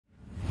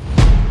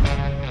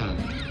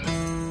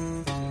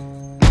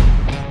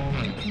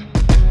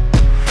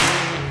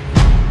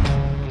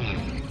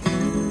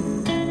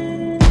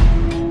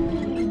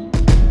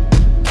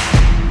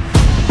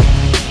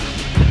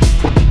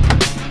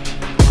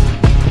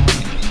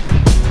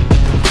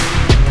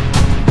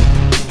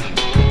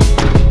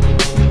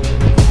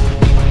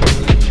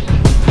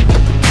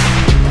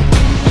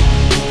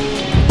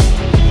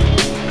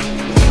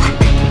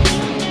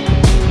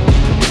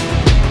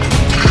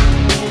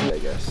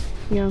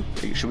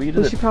know. Should we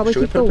probably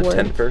keep the wood.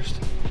 Tent first?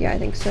 Yeah, I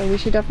think so. We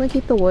should definitely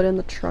keep the wood in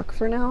the truck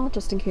for now,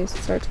 just in case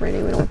it starts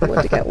raining. We don't want the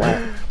wood to get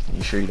wet.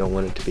 You sure you don't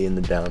want it to be in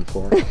the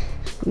downpour?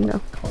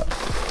 No.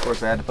 Of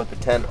course, I had to put the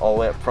tent all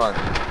the way up front.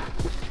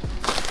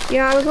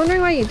 Yeah, I was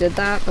wondering why you did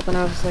that, but then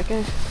I was like,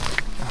 eh.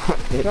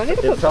 Do I need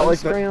to put bug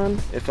spray on?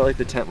 It felt like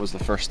the tent was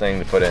the first thing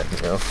to put in,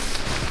 you know?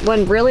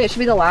 When really it should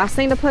be the last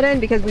thing to put in,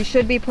 because we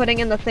should be putting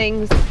in the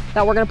things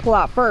that we're gonna pull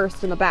out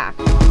first in the back.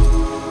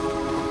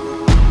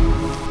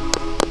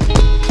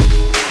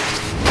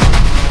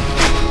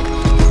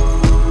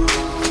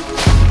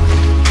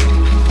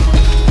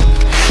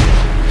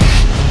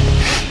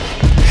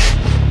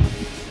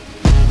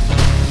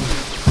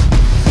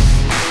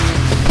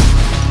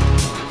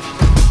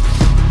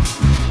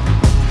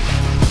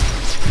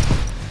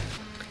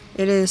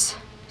 It is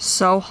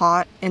so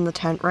hot in the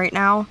tent right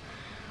now.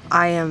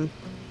 I am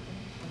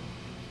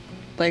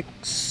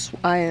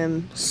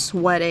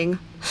sweating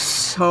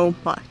so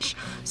much.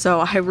 So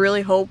I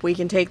really hope we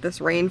can take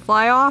this rain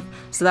fly off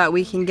so that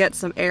we can get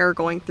some air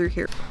going through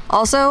here.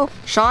 Also,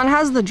 Sean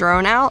has the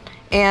drone out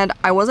and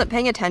I wasn't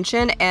paying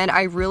attention and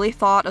I really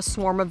thought a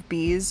swarm of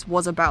bees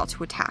was about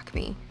to attack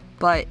me,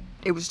 but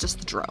it was just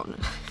the drone.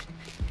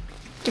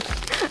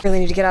 I really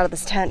need to get out of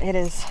this tent.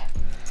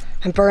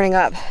 I'm burning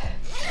up.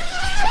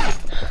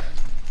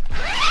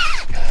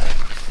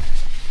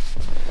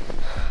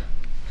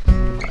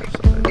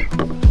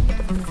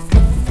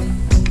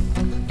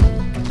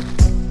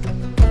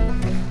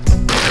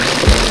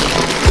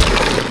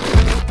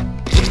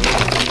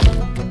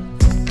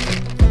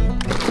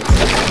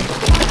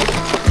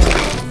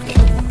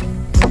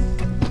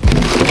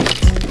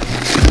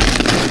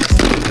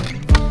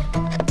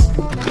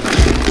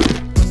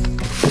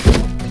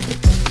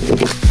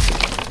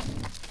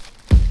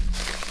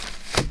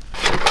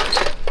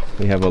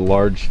 We have a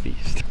large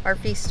feast. Our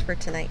feast for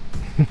tonight.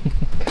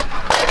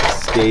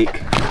 Steak.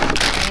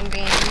 Green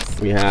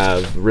beans. We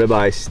have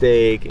ribeye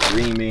steak, and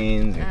green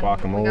beans, and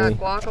guacamole. We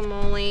got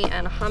guacamole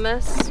and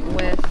hummus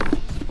with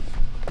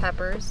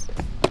peppers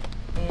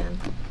and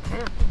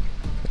ham.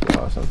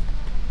 Awesome.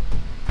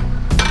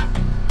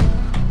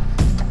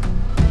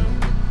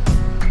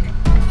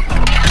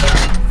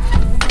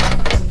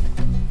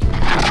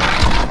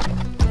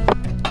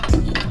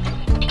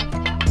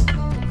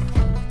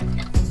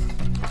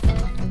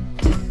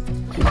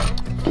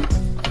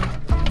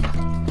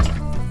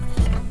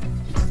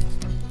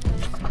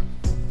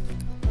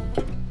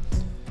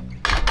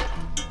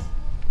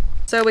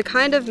 So we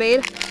kind of made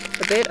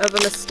a bit of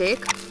a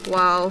mistake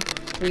while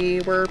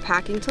we were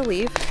packing to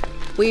leave.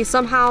 We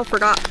somehow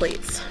forgot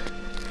plates.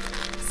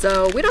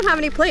 So we don't have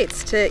any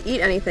plates to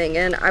eat anything,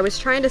 and I was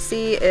trying to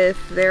see if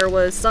there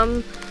was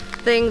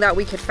something that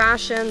we could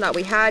fashion that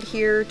we had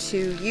here to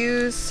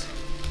use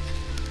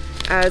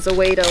as a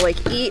way to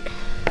like eat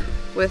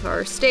with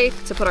our steak,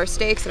 to put our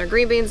steaks and our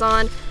green beans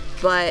on,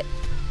 but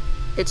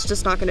it's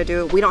just not gonna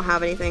do it. We don't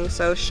have anything.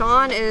 So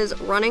Sean is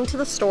running to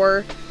the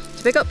store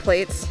to pick up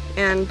plates,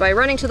 and by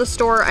running to the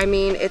store I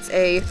mean it's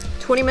a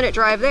 20-minute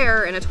drive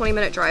there and a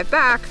 20-minute drive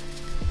back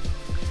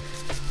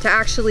to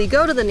actually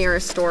go to the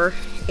nearest store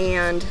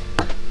and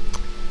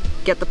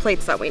get the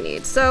plates that we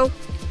need. So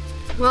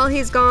while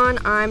he's gone,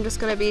 I'm just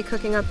gonna be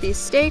cooking up these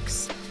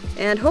steaks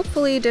and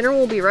hopefully dinner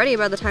will be ready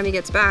by the time he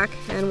gets back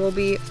and we'll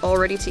be all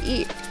ready to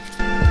eat.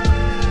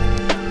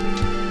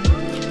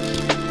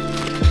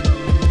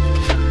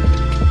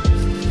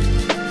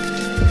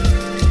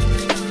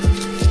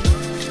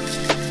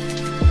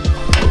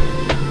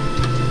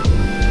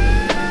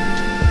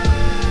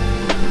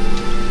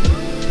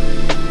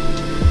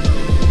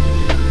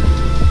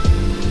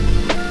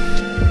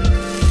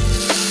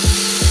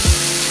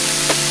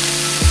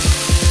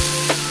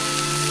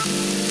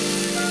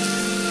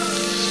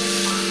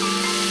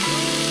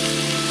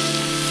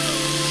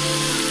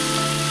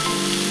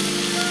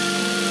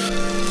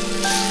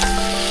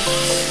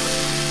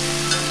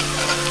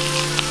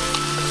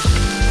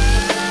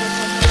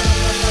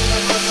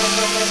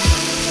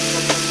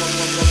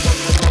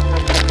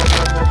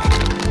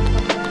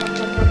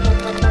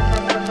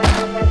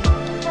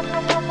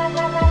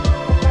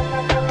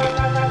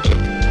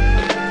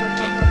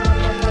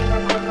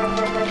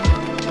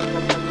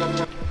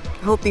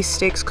 I hope these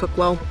steaks cook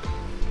well.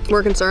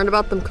 We're concerned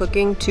about them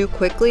cooking too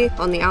quickly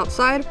on the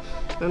outside.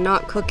 I'm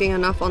not cooking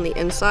enough on the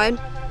inside.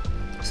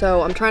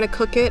 So I'm trying to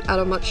cook it at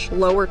a much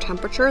lower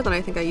temperature than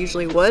I think I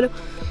usually would,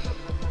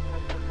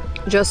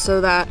 just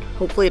so that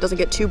hopefully it doesn't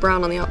get too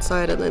brown on the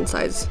outside and the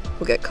insides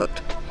will get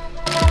cooked.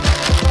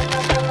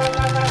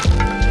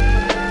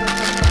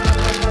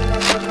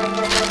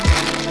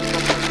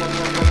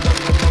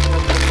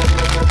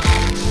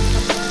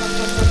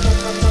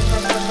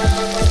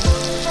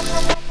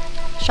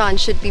 Sean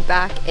should be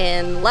back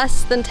in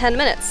less than 10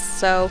 minutes,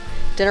 so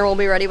dinner will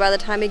be ready by the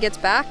time he gets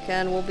back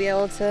and we'll be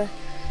able to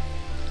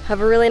have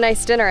a really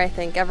nice dinner. I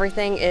think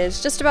everything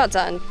is just about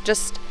done.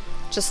 Just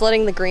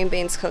letting the green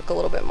beans cook a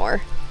little bit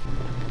more.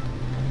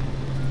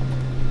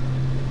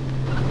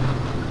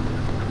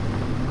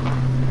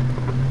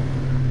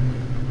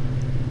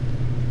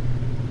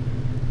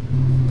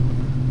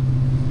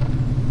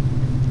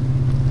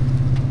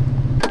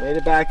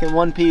 it back in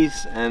one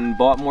piece and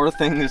bought more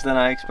things than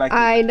I expected.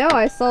 I know,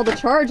 I saw the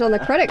charge on the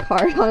credit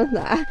card on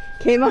that.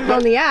 Came up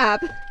on the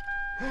app.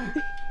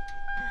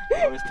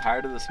 I was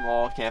tired of the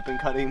small camping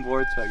cutting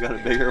board, so I got a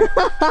bigger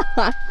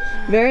one.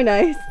 Very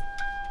nice.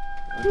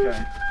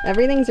 Okay.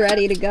 Everything's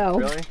ready to go.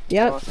 Really?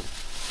 Yep.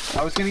 Awesome.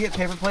 I was gonna get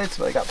paper plates,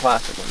 but I got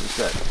plastic ones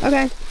instead.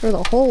 Okay, for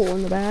the hole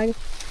in the bag.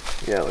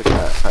 Yeah, look at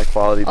that. High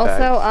quality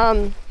bag.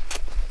 Also,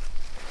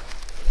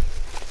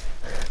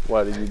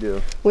 What did you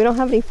do? we don't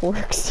have any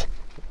forks.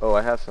 Oh,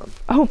 I have some.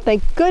 Oh,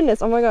 thank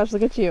goodness. Oh my gosh,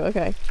 look at you.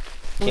 Okay.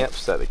 Camp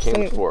set that came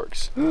with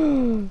forks.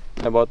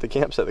 I bought the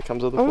camp set that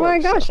comes with the Oh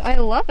forks. my gosh, I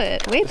love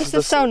it. Wait, this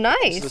is so nice.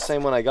 This is the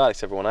same one I got,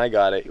 except for when I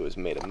got it, it was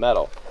made of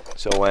metal.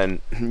 So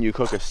when you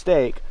cook a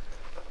steak,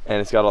 and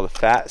it's got all the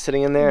fat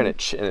sitting in there, and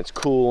it's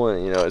cool,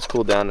 and you know it's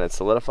cooled down and it's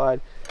solidified,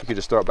 you could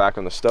just throw it back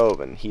on the stove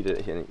and heat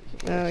it, heat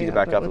it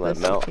back up and let it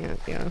melt.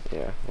 Yeah.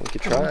 We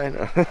could try.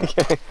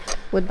 Okay.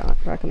 Would not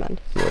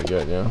recommend. Really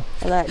good, yeah.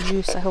 That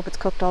juice, I hope it's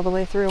cooked all the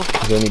way through.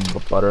 Is there any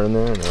butter in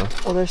there? No.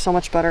 Oh, there's so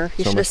much butter.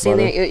 You should have seen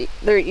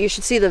you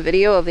should see the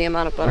video of the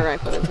amount of butter I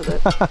put into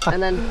it.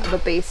 And then the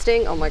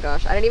basting. Oh my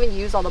gosh, I didn't even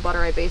use all the butter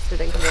I basted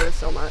in because there was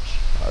so much.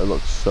 It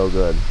looks so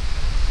good.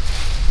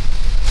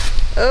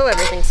 Oh,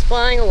 everything's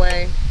flying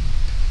away.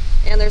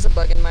 And there's a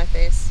bug in my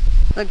face.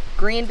 The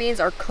green beans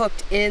are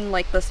cooked in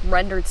like this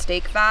rendered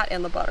steak fat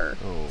and the butter.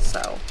 Oh.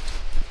 So.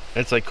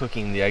 It's like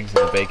cooking the eggs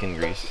in the bacon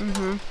grease.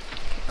 Mm-hmm.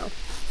 Oh.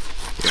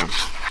 Yeah.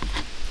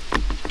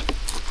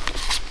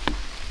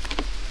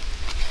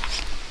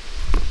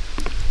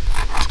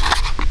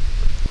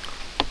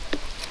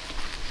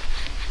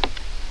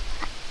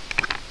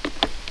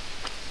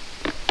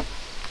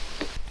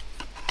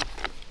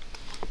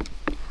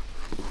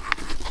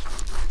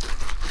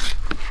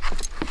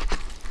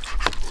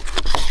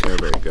 Very,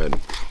 very good.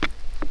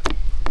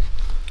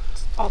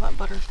 All that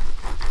butter.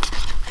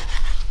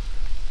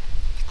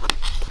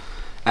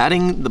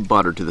 Adding the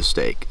butter to the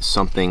steak is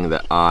something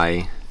that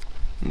I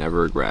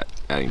never regret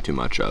adding too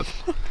much of.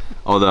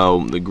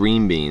 Although the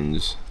green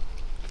beans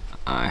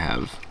I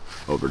have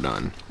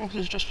overdone. This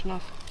is just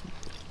enough.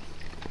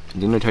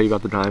 Didn't I tell you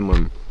about the time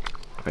when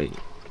I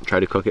tried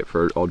to cook it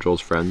for all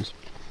Joel's friends?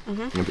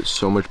 Mm-hmm. And I put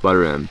so much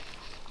butter in,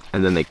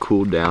 and then they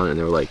cooled down and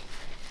they were like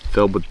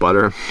filled with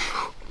butter.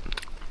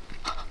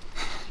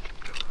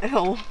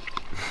 Ew.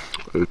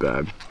 It was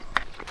bad.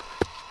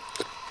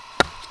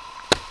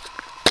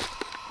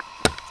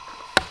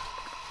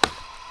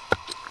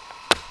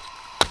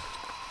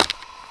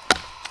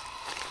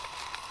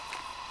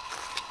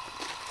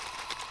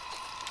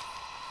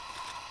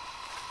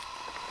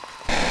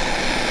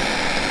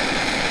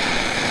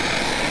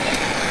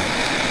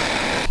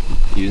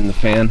 Using the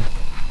fan,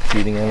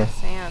 heating Emma.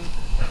 Sam.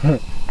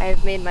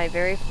 I've built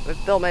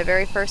my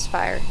very first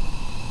fire.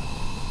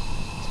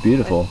 It's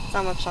beautiful. With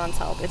some of Sean's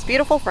help. It's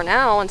beautiful for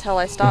now until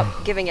I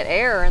stop giving it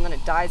air and then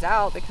it dies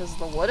out because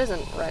the wood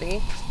isn't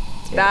ready.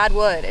 It's bad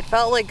wood. It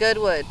felt like good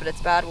wood, but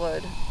it's bad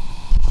wood.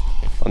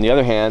 On the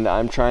other hand,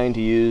 I'm trying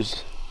to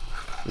use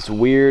this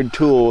weird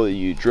tool that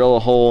you drill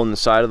a hole in the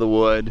side of the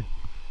wood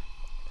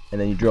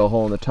and then you drill a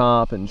hole in the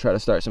top and try to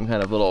start some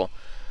kind of little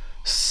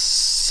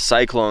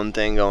cyclone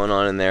thing going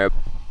on in there,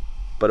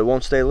 but it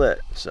won't stay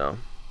lit, so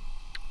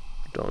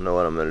don't know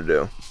what I'm gonna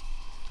do.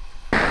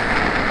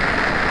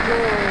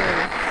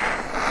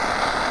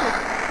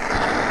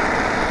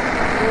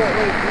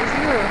 Wait, these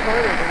are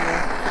harder than the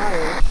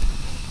fire.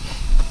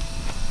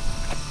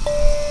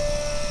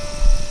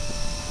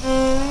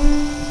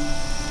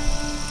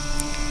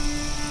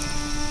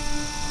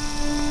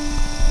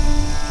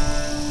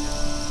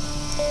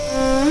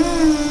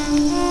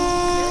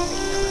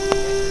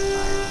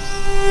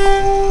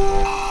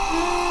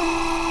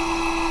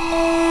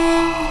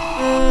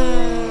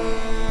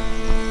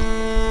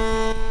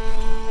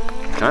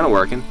 Kind of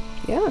working.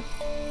 Yeah.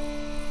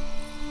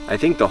 I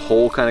think the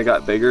hole kind of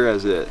got bigger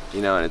as it,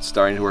 you know, and it's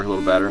starting to work a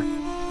little better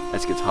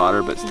as it gets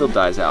hotter, but it still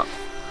dies out.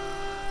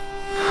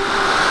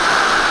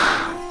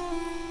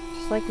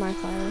 Just like my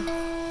fire.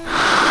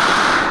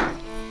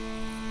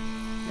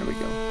 There we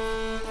go.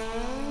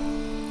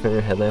 Turn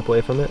your headlamp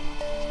away from it.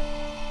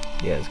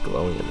 Yeah, it's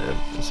glowing in there.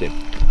 Let's see.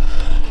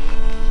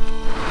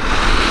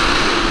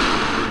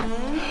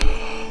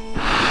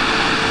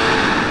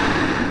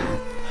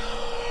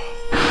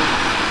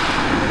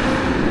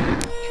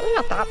 It's really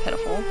not that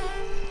pitiful.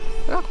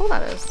 Look how cool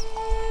that is.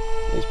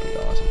 It's pretty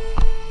awesome.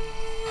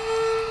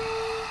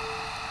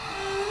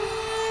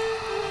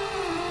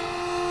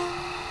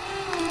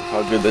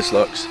 How good this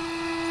looks.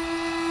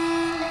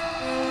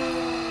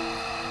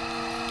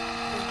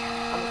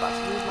 I'm about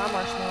to lose my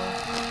marshmallow.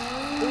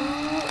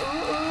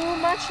 Ooh,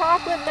 my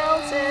chocolate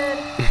melted.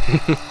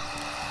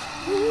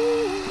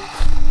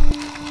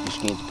 You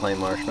just need to plain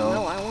marshmallow?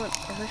 No, I want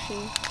a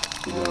Hershey.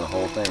 You're doing the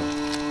whole thing.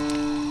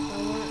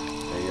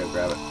 There you go,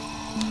 grab it.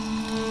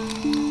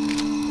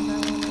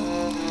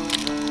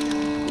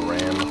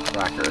 Graham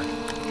cracker.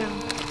 Yeah.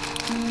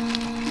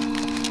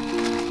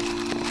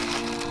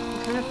 I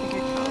kind of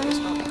figured calories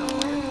don't become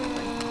weird.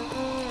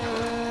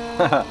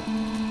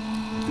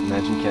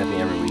 Imagine camping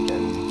every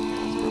weekend.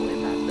 That's really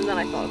bad. And then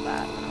I thought of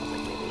that, and I was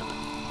like, maybe not.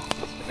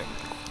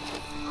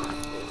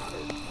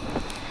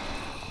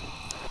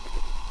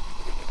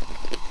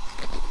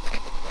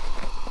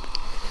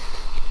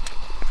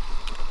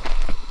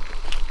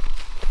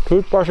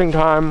 Toothbrushing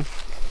time.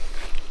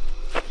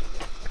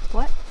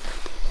 What?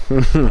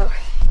 Oh.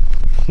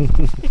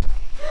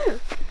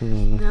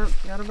 Nope,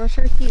 gotta brush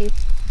our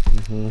teeth.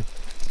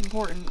 It's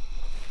important.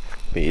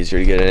 Be easier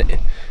to get in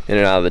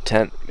and out of the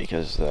tent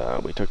because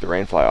we took the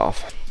rain fly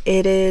off.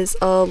 It is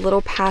a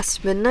little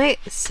past midnight,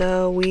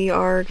 so we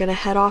are gonna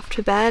head off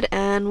to bed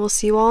and we'll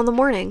see you all in the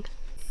morning.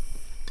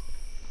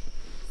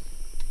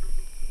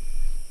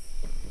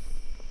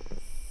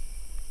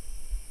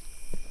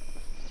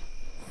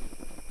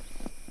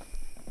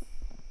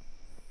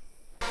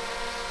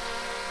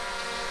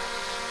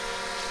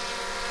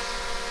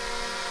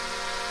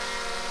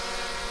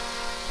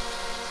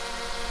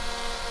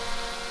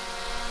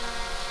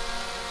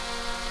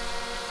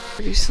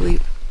 Did you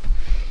sleep?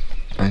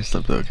 I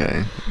slept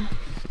okay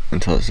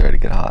until it started to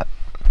get hot.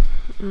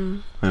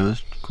 It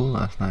was cool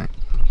last night.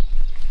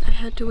 I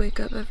had to wake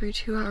up every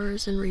 2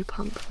 hours and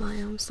repump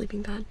my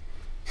sleeping pad.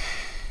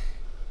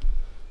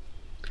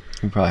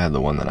 You probably had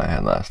the one that I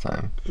had last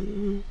time.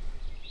 You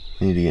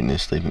need to get new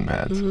sleeping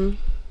pads. Do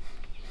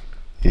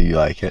you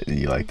like it? Do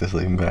you like the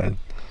sleeping pad?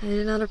 I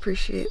did not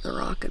appreciate the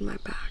rock in my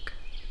back.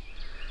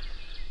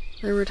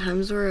 There were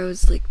times where I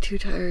was like too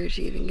tired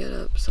to even get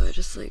up, so I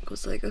just like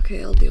was like,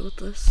 okay, I'll deal with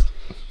this.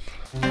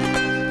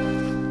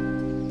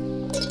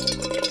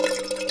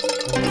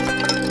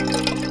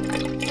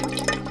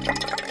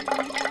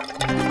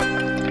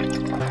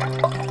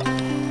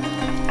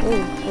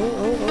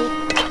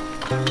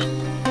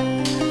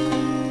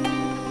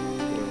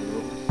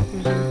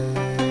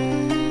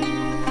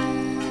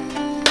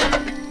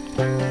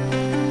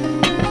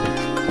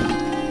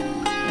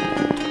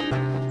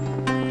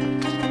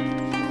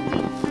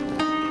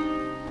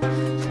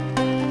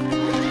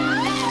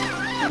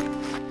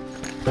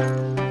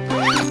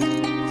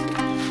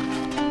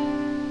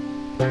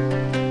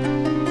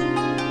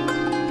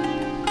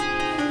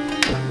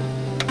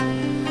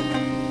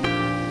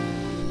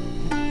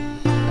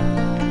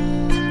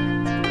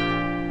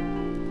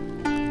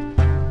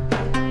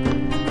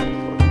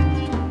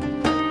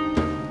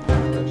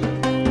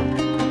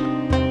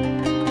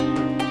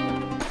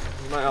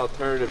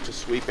 Alternative to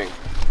sweeping,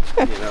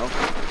 you know?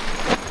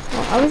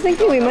 I was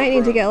thinking we might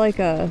need to get like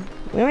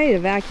we might need to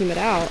vacuum it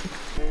out.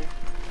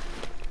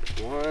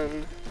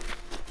 One.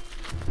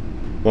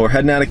 Well, we're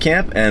heading out of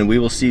camp and we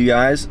will see you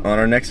guys on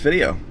our next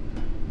video.